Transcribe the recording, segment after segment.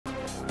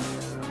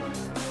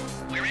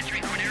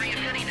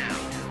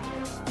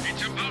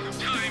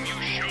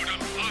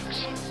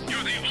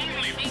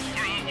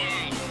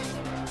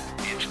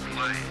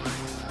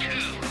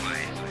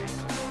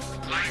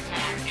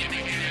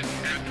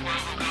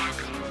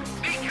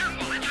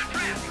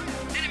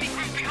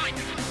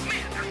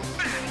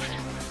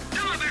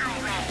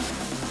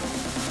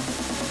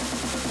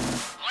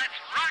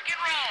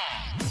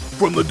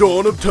From the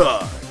dawn of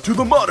time to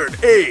the modern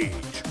age,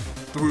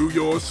 through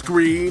your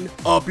screen,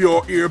 up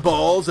your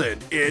earballs,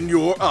 and in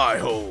your eye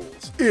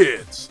holes,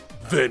 it's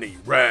Vinny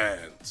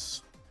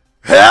Rants.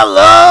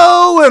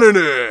 Hello,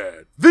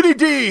 Internet! Vinny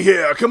D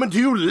here, coming to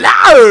you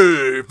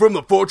live from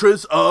the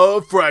Fortress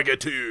of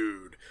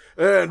Fragitude.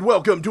 And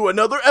welcome to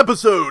another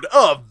episode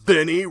of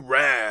Vinny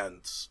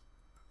Rants.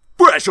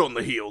 Fresh on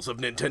the heels of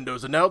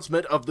Nintendo's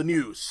announcement of the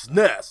new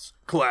SNES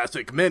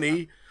Classic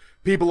Mini,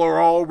 people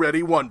are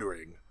already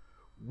wondering,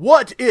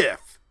 what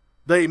if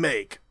they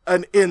make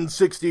an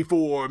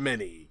N64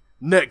 Mini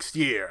next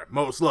year,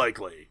 most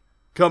likely?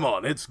 Come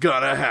on, it's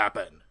gonna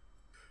happen.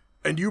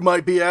 And you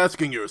might be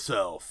asking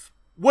yourself,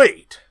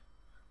 wait,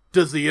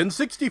 does the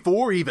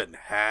N64 even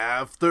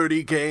have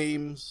 30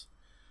 games?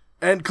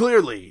 And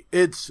clearly,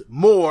 it's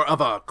more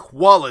of a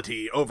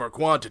quality over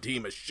quantity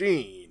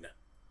machine.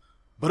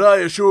 But I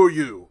assure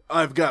you,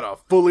 I've got a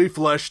fully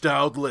fleshed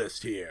out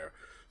list here.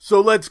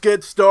 So let's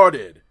get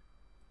started.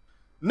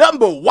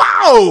 Number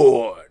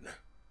 1!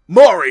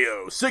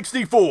 Mario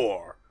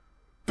 64.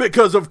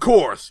 Because of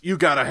course, you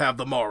gotta have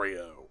the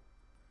Mario.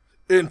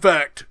 In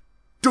fact,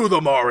 do the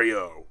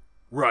Mario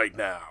right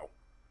now.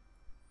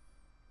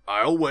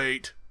 I'll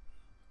wait.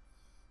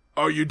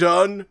 Are you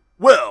done?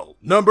 Well,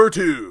 number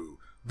 2.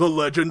 The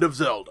Legend of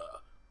Zelda,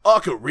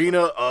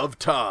 Ocarina of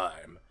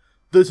Time.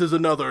 This is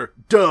another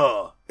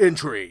duh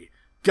entry.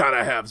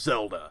 Gotta have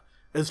Zelda,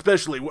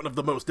 especially one of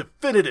the most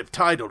definitive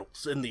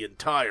titles in the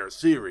entire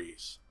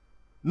series.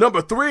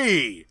 Number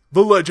 3,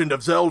 The Legend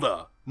of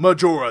Zelda,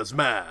 Majora's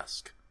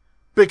Mask.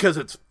 Because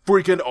it's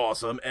freaking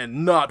awesome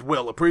and not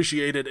well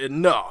appreciated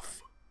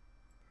enough.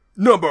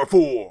 Number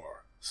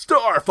 4,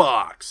 Star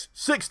Fox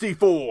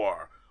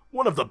 64.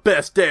 One of the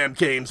best damn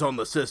games on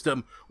the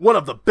system, one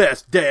of the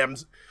best damn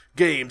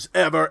games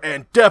ever,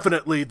 and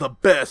definitely the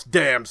best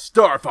damn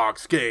Star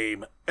Fox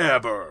game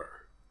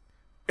ever.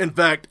 In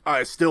fact,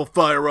 I still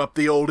fire up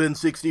the old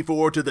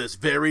N64 to this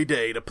very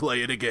day to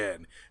play it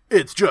again.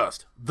 It's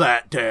just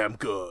that damn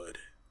good.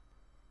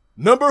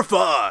 Number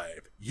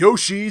 5,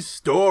 Yoshi's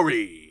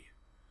Story.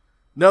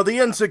 Now the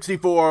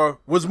N64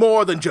 was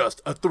more than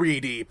just a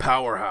 3D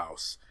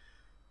powerhouse.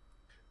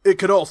 It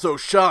could also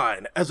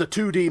shine as a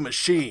 2D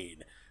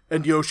machine,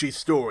 and Yoshi's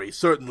Story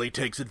certainly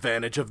takes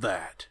advantage of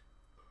that.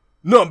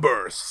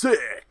 Number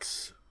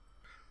 6,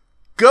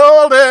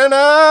 GoldenEye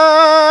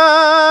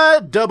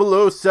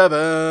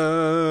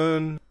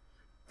 007.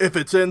 If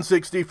it's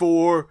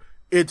N64,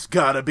 it's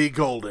gotta be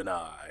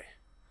GoldenEye.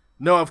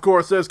 Now, of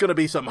course, there's gonna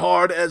be some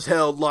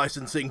hard-as-hell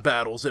licensing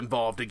battles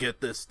involved to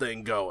get this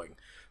thing going.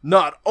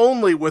 Not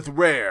only with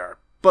Rare,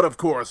 but of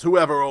course,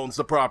 whoever owns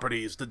the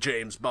properties to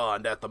James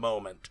Bond at the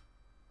moment.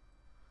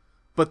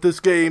 But this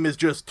game is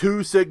just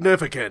too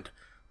significant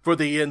for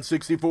the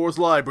N64's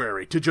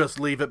library to just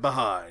leave it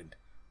behind,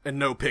 and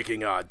no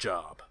picking odd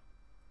job.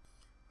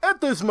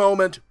 At this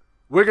moment,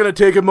 we're gonna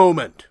take a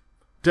moment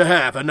to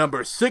have a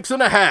number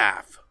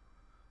 6.5.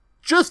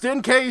 Just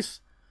in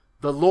case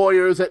the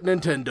lawyers at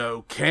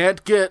Nintendo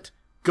can't get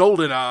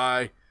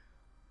GoldenEye,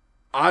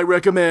 I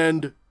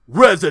recommend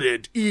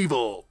Resident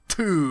Evil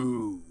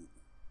 2.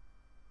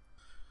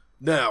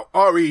 Now,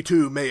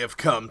 RE2 may have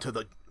come to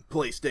the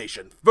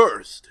PlayStation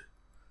first,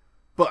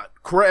 but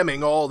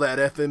cramming all that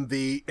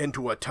FMV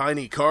into a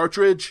tiny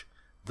cartridge,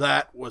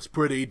 that was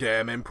pretty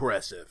damn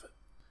impressive.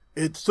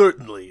 It's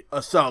certainly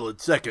a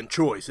solid second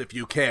choice if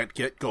you can't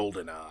get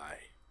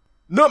GoldenEye.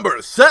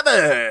 Number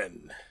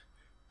 7!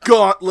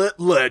 Gauntlet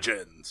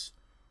Legends.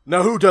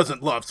 Now who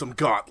doesn't love some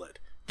Gauntlet?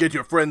 Get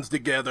your friends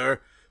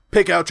together,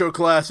 pick out your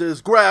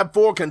classes, grab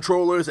 4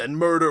 controllers, and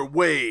murder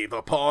wave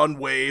upon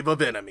wave of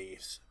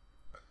enemies.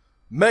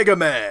 Mega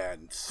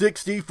Man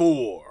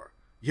 64.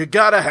 You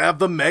gotta have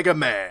the Mega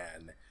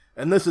Man.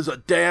 And this is a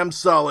damn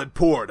solid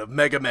port of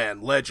Mega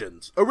Man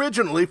Legends.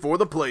 Originally for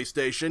the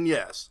PlayStation,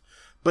 yes.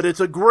 But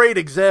it's a great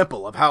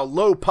example of how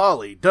low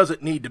poly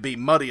doesn't need to be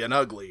muddy and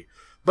ugly,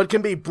 but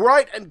can be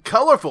bright and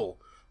colorful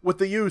with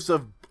the use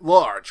of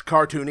large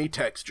cartoony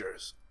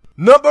textures.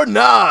 Number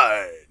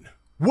 9!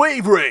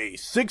 Wave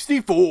Race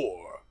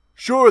 64.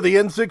 Sure, the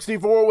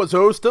N64 was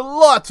host to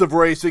lots of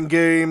racing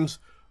games,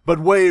 but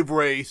Wave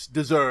Race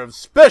deserves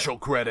special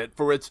credit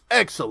for its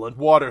excellent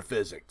water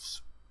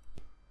physics.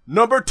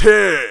 Number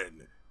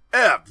 10!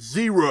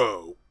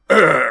 F-Zero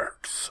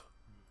X.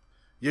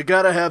 You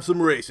gotta have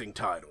some racing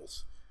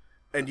titles.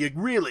 And you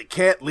really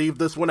can't leave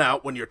this one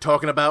out when you're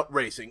talking about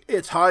racing.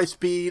 It's high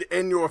speed,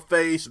 in your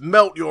face,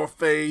 melt your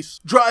face,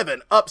 driving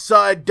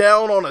upside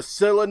down on a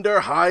cylinder,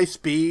 high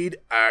speed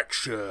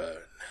action.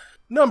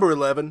 Number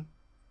 11,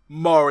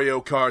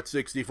 Mario Kart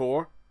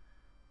 64.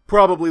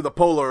 Probably the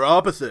polar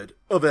opposite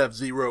of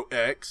F-Zero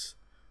X,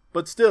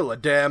 but still a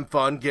damn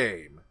fun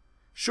game.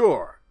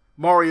 Sure,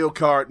 Mario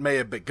Kart may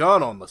have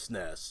begun on the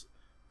SNES,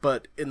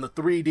 but in the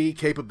 3D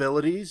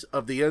capabilities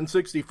of the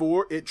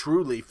N64, it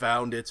truly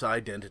found its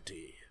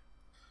identity.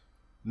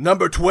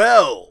 Number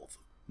 12,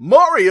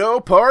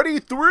 Mario Party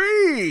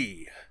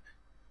 3!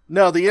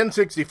 Now, the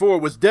N64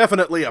 was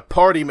definitely a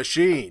party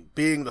machine,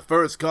 being the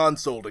first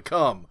console to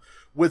come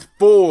with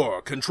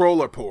 4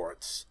 controller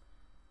ports.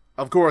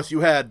 Of course,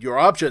 you had your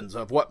options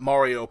of what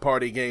Mario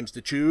Party games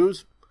to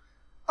choose.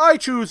 I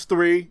choose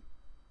 3,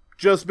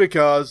 just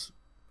because.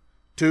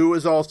 2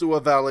 is also a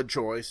valid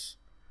choice.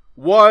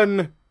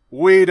 1,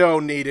 we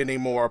don't need any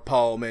more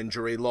palm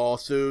injury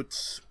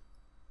lawsuits.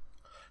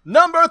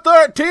 Number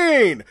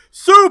 13,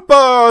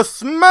 Super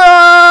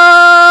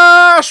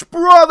Smash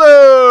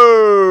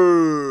Brothers!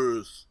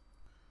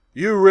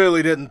 You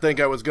really didn't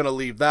think I was gonna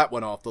leave that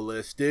one off the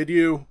list, did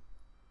you?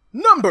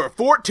 Number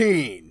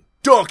 14,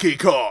 Donkey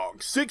Kong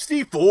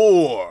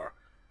 64.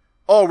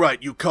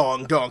 Alright, you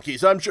Kong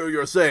donkeys, I'm sure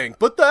you're saying,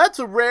 but that's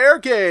a rare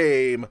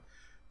game.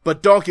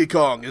 But Donkey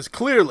Kong is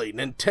clearly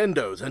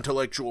Nintendo's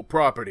intellectual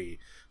property,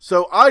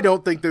 so I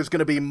don't think there's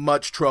gonna be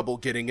much trouble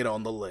getting it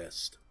on the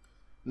list.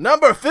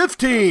 Number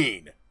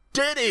 15,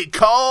 Diddy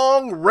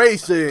Kong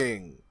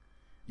Racing.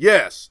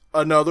 Yes,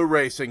 another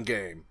racing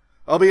game.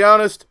 I'll be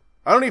honest,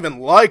 I don't even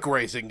like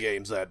racing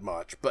games that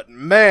much, but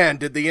man,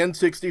 did the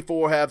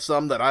N64 have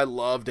some that I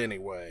loved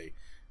anyway,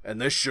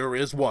 and this sure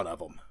is one of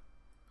them.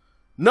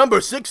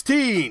 Number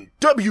 16,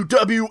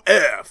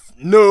 WWF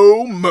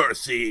No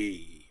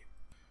Mercy.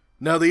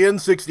 Now the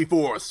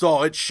N64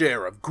 saw its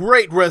share of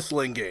great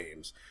wrestling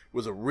games. It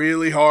was a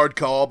really hard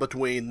call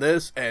between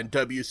this and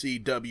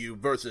WCW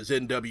versus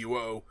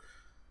NWO,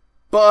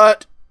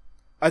 but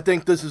I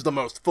think this is the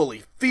most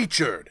fully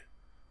featured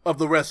of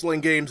the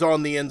wrestling games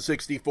on the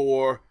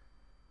N64,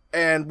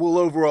 and will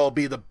overall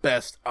be the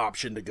best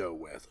option to go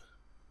with.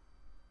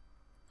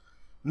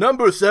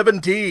 Number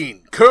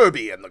 17,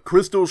 Kirby and the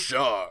Crystal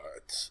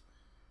Shards.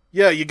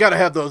 Yeah, you gotta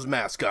have those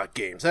mascot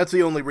games. That's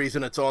the only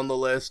reason it's on the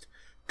list.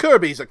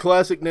 Kirby's a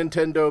classic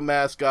Nintendo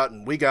mascot,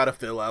 and we gotta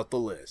fill out the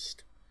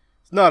list.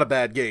 It's not a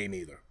bad game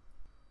either.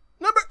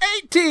 Number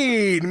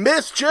 18,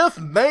 Mischief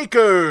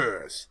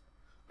Makers.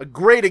 A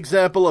great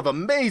example of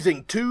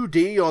amazing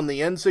 2D on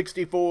the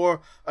N64,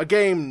 a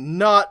game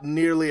not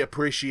nearly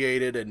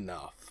appreciated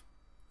enough.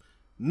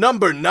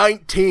 Number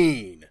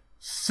 19,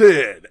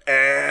 Sin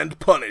and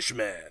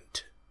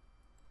Punishment.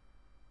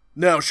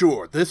 Now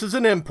sure, this is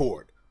an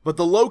import, but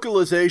the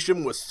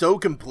localization was so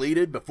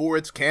completed before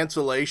its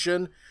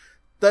cancellation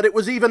that it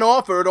was even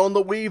offered on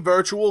the Wii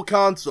Virtual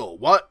Console.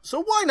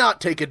 So why not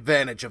take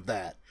advantage of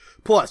that?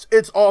 Plus,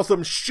 it's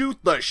awesome shoot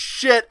the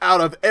shit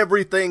out of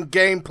everything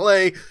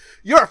gameplay.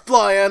 You're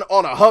flying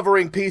on a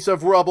hovering piece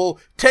of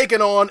rubble,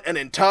 taking on an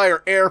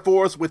entire air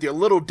force with your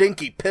little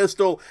dinky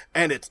pistol,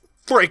 and it's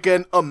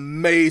freaking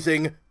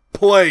amazing.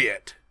 Play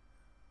it.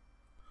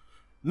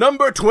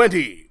 Number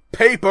 20,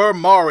 Paper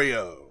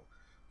Mario.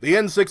 The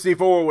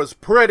N64 was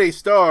pretty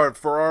starved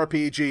for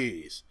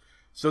RPGs,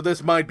 so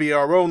this might be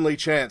our only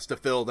chance to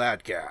fill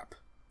that gap.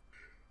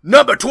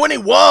 Number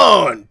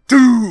 21,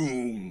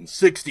 Doom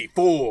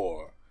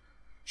 64.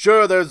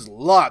 Sure, there's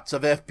lots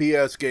of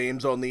FPS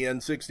games on the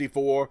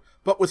N64,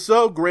 but what's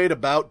so great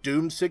about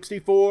Doom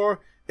 64,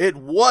 it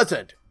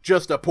wasn't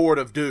just a port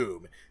of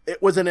Doom.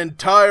 It was an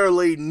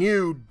entirely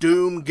new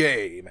Doom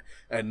game,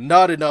 and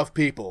not enough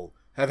people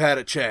have had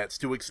a chance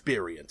to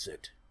experience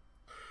it.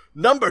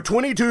 Number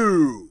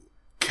 22,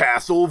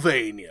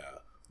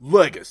 Castlevania,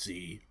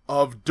 Legacy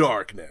of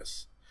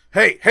Darkness.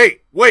 Hey,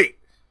 wait,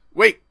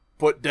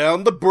 put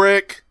down the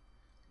brick.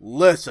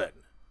 Listen.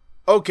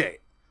 Okay,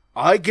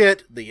 I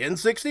get the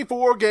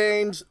N64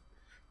 games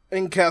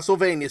and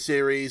Castlevania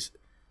series.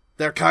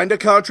 They're kinda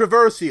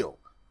controversial.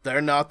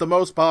 They're not the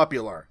most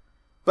popular.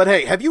 But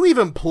hey, have you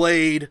even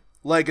played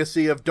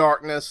Legacy of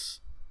Darkness?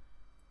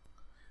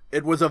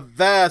 It was a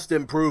vast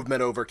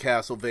improvement over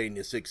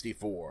Castlevania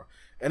 64,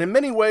 and in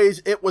many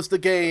ways it was the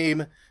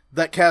game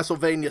that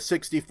Castlevania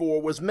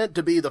 64 was meant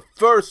to be the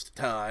first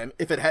time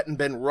if it hadn't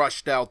been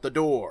rushed out the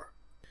door.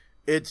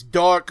 It's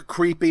dark,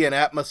 creepy, and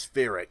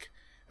atmospheric,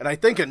 and I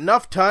think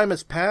enough time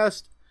has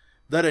passed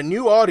that a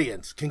new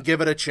audience can give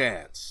it a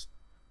chance.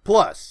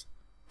 Plus,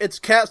 it's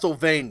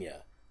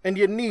Castlevania, and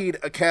you need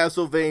a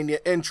Castlevania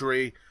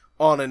entry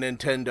on a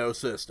Nintendo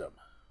system.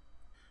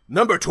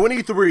 Number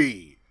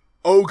 23,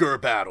 Ogre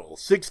Battle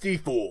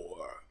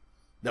 64.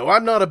 Now,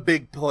 I'm not a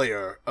big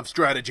player of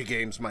strategy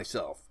games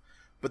myself,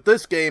 but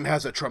this game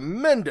has a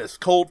tremendous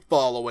cult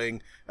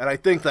following, and I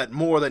think that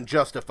more than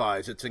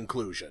justifies its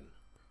inclusion.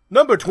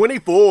 Number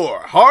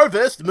 24,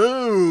 Harvest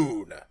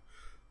Moon.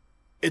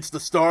 It's the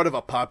start of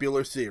a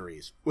popular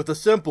series, with a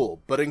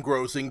simple but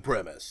engrossing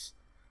premise.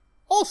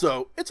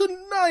 Also, it's a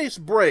nice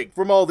break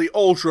from all the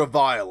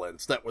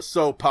ultra-violence that was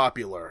so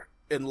popular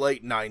in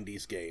late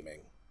 90s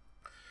gaming.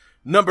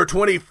 Number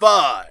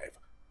 25,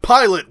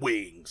 Pilot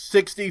Wings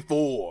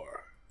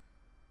 64.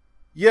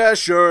 Yeah,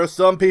 sure,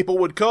 some people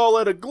would call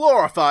it a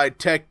glorified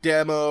tech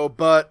demo,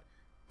 but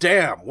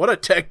damn, what a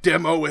tech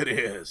demo it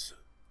is.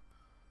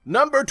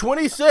 Number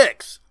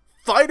 26,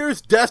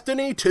 Fighter's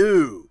Destiny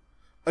 2.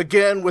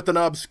 Again with an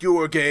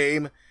obscure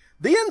game.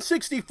 The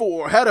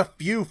N64 had a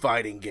few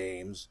fighting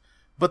games,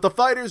 but the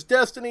Fighter's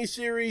Destiny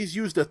series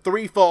used a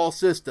 3-fall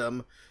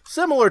system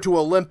similar to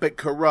Olympic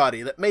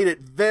Karate that made it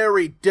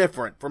very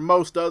different from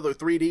most other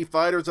 3D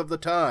fighters of the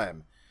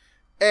time.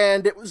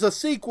 And it was a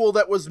sequel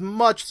that was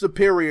much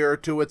superior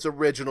to its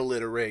original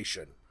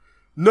iteration.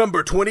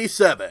 Number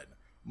 27,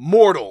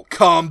 Mortal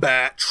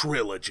Kombat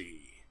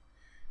Trilogy.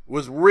 It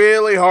was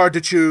really hard to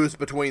choose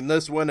between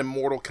this one and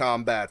Mortal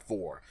Kombat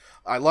 4.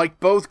 I like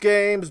both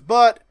games,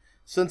 but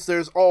since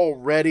there's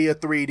already a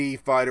 3D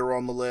fighter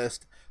on the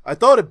list, I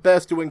thought it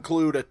best to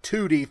include a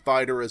 2D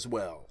fighter as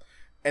well.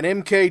 An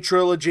MK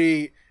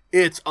Trilogy,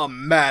 it's a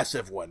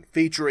massive one,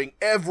 featuring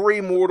every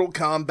Mortal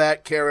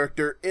Kombat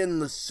character in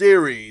the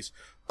series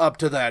up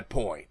to that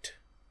point.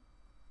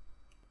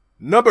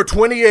 Number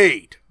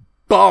 28,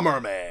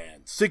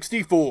 Bomberman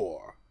 64.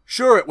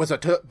 Sure, it was a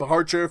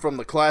departure from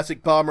the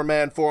classic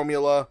Bomberman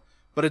formula,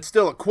 but it's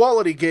still a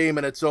quality game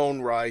in its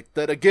own right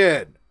that,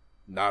 again,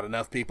 not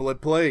enough people had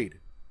played.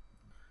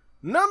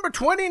 Number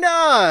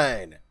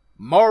 29,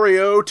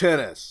 Mario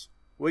Tennis.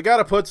 We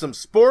gotta put some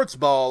sports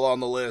ball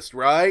on the list,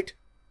 right?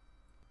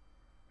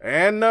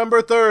 And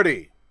number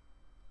 30,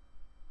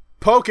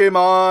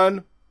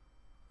 Pokemon,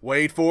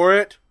 wait for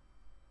it,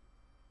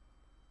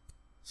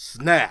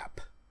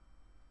 Snap.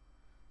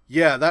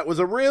 Yeah, that was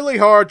a really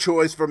hard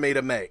choice for me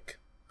to make.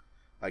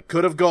 I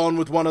could have gone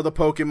with one of the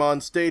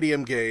Pokemon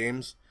Stadium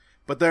games,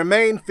 but their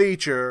main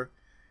feature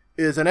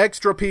is an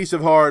extra piece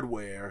of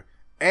hardware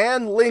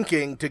and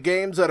linking to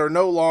games that are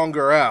no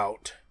longer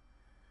out.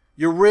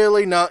 You're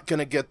really not going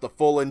to get the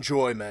full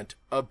enjoyment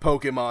of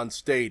Pokemon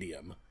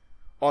Stadium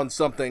on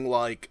something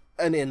like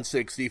an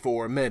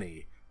N64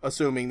 Mini,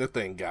 assuming the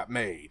thing got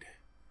made.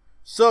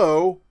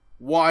 So,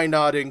 why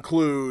not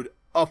include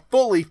a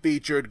fully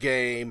featured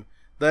game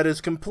that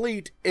is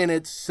complete in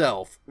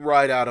itself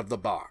right out of the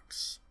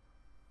box?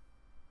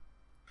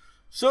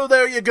 So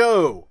there you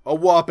go, a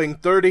whopping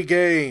 30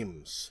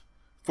 games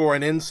for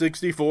an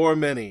N64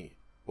 Mini.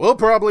 We'll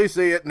probably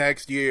see it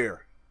next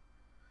year.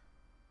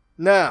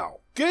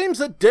 Now, games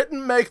that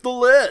didn't make the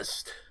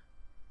list.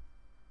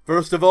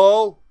 First of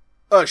all,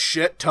 a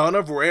shit ton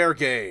of rare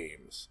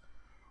games.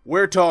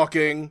 We're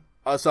talking,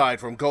 aside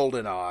from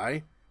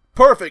GoldenEye,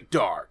 Perfect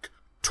Dark,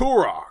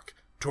 Turok,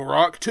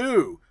 Turok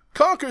 2,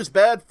 Conker's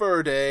Bad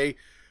Fur Day,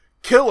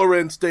 Killer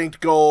Instinct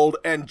Gold,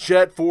 and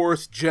Jet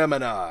Force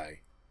Gemini.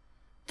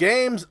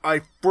 Games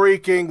I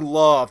freaking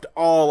loved,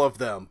 all of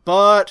them,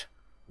 but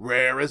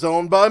Rare is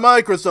owned by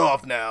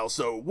Microsoft now,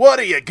 so what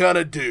are you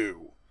gonna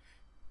do?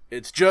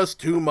 It's just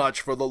too much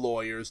for the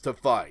lawyers to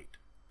fight.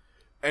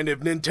 And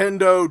if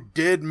Nintendo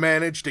did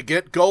manage to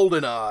get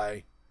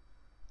GoldenEye,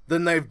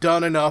 then they've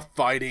done enough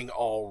fighting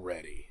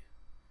already.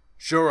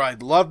 Sure,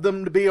 I'd love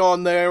them to be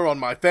on there on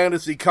my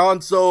fantasy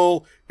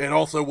console. It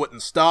also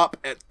wouldn't stop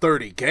at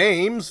 30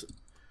 games,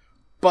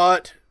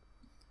 but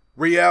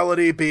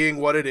reality being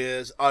what it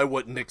is, I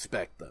wouldn't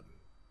expect them.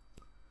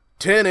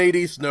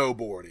 1080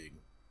 snowboarding.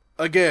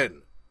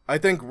 Again, I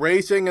think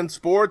racing and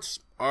sports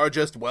are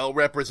just well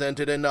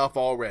represented enough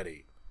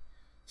already.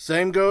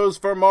 Same goes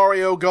for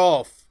Mario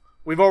Golf.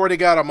 We've already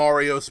got a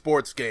Mario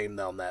sports game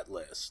on that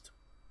list.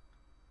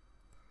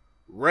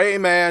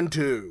 Rayman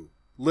 2.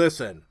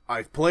 Listen,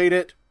 I've played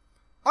it.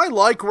 I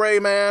like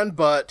Rayman,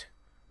 but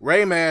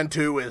Rayman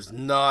 2 is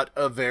not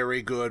a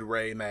very good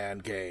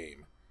Rayman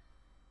game.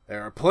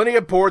 There are plenty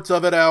of ports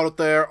of it out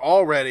there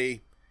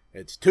already.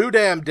 It's too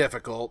damn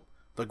difficult.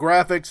 The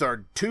graphics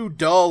are too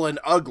dull and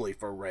ugly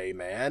for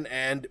Rayman,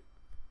 and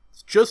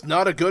it's just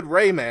not a good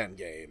Rayman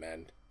game,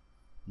 and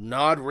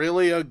not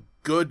really a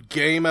good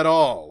game at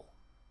all.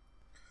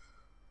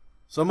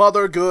 Some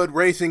other good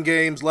racing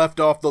games left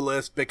off the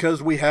list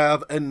because we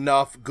have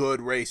enough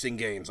good racing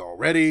games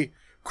already.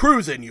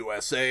 Cruisin'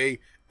 USA,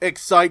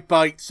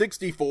 Excitebike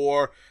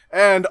 64,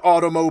 and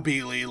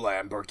Automobili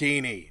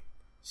Lamborghini.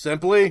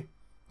 Simply,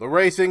 the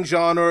racing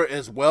genre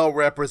is well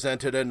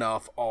represented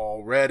enough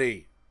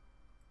already.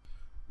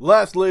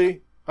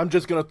 Lastly, I'm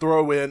just going to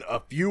throw in a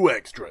few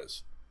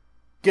extras.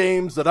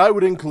 Games that I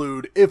would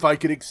include if I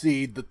could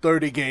exceed the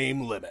 30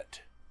 game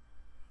limit.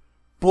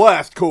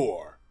 Blast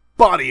Corps,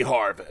 Body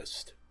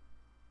Harvest,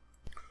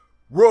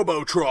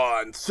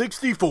 Robotron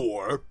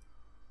 64,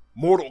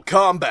 Mortal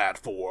Kombat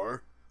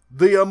 4,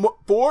 the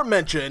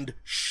aforementioned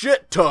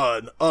shit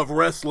ton of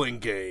wrestling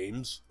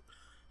games,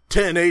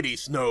 1080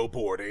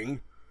 snowboarding,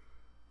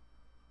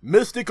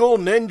 Mystical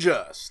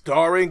Ninja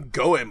starring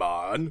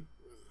Goemon,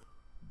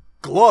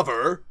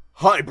 Glover,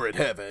 Hybrid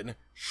Heaven,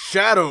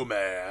 Shadow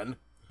Man,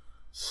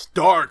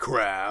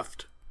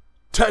 StarCraft,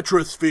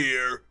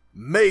 Tetrasphere,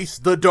 Mace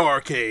the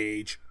Dark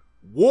Age,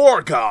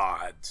 War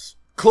Gods,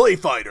 Clay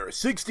Fighter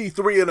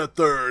 63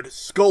 1/3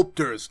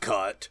 Sculptor's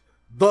Cut,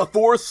 The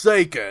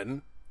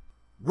Forsaken,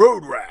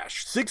 Road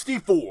Rash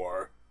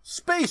 64,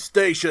 Space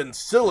Station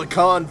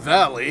Silicon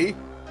Valley,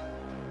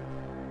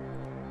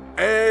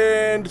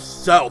 and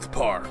South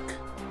Park.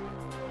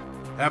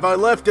 Have I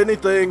left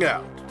anything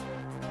out?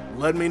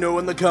 Let me know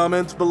in the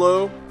comments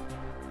below,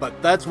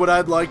 but that's what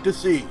I'd like to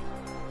see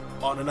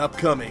on an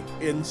upcoming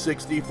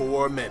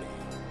N64 Mini.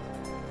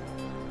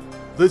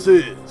 This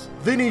is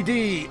Vinny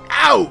D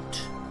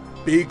out!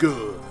 Be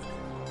good.